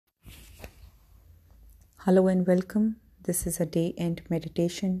Hello and welcome. This is a day end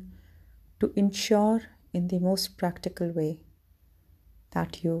meditation to ensure, in the most practical way,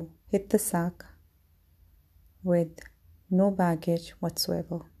 that you hit the sack with no baggage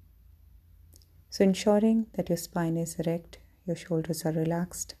whatsoever. So, ensuring that your spine is erect, your shoulders are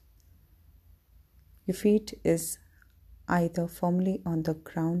relaxed, your feet is either firmly on the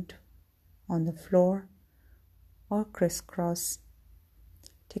ground, on the floor, or crisscross.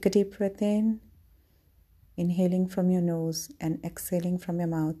 Take a deep breath in. Inhaling from your nose and exhaling from your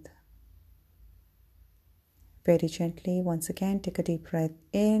mouth. Very gently, once again, take a deep breath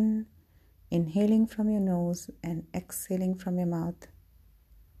in, inhaling from your nose and exhaling from your mouth.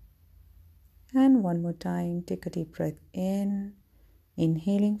 And one more time, take a deep breath in,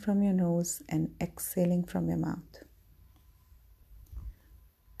 inhaling from your nose and exhaling from your mouth.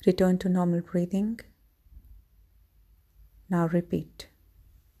 Return to normal breathing. Now repeat.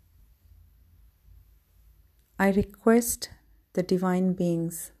 I request the divine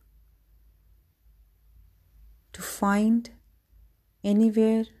beings to find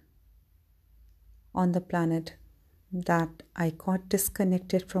anywhere on the planet that I got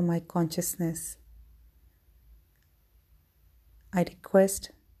disconnected from my consciousness. I request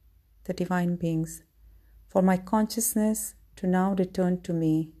the divine beings for my consciousness to now return to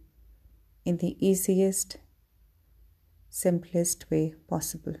me in the easiest, simplest way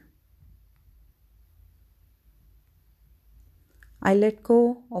possible. I let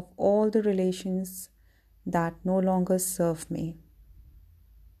go of all the relations that no longer serve me.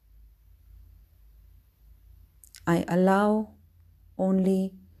 I allow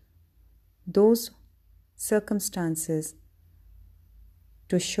only those circumstances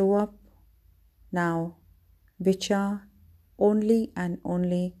to show up now, which are only and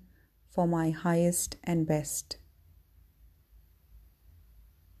only for my highest and best.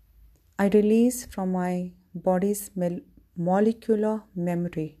 I release from my body's molecular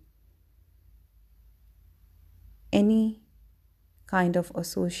memory any kind of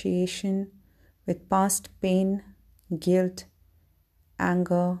association with past pain, guilt,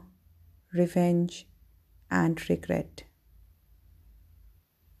 anger, revenge, and regret.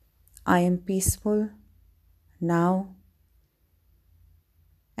 I am peaceful now,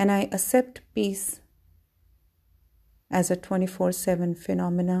 and I accept peace as a 24/7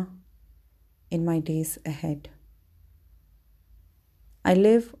 phenomena in my days ahead. I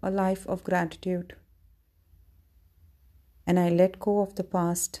live a life of gratitude, and I let go of the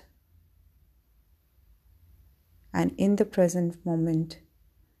past, and in the present moment,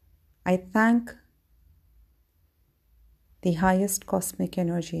 I thank the highest cosmic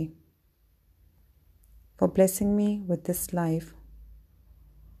energy for blessing me with this life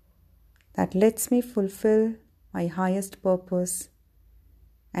that lets me fulfill my highest purpose,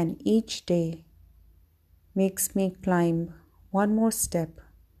 and each day makes me climb one more step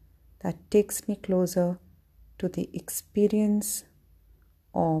that takes me closer to the experience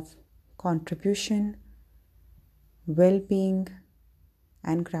of contribution, well-being,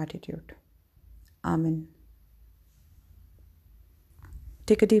 and gratitude. Amen.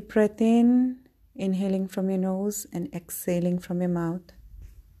 Take a deep breath in, inhaling from your nose and exhaling from your mouth.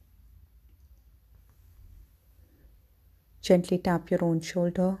 Gently tap your own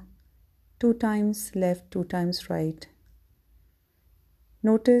shoulder, 2 times left, 2 times right.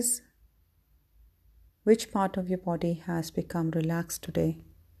 Notice which part of your body has become relaxed today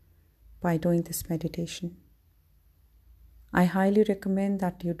by doing this meditation. I highly recommend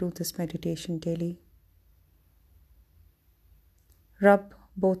that you do this meditation daily. Rub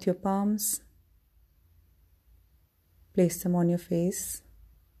both your palms, place them on your face.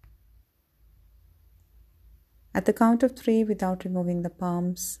 At the count of 3, without removing the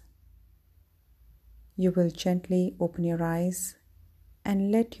palms, you will gently open your eyes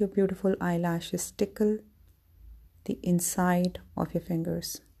and let your beautiful eyelashes tickle the inside of your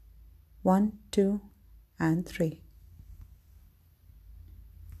fingers. 1, 2, and 3.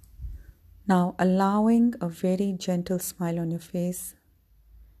 Now allowing a very gentle smile on your face,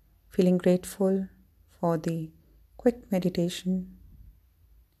 feeling grateful for the quick meditation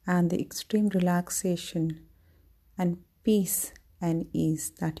and the extreme relaxation and peace and ease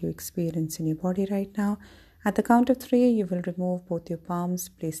that you experience in your body right now. At the count of 3, you will remove both your palms,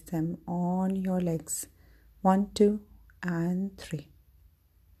 place them on your legs. 1, 2, and 3.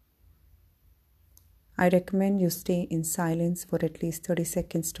 I recommend you stay in silence for at least 30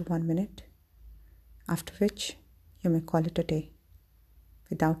 seconds to 1 minute, after which you may call it a day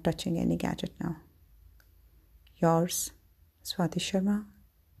without touching any gadget now. Yours, Swati Sharma.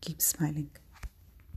 Keep smiling.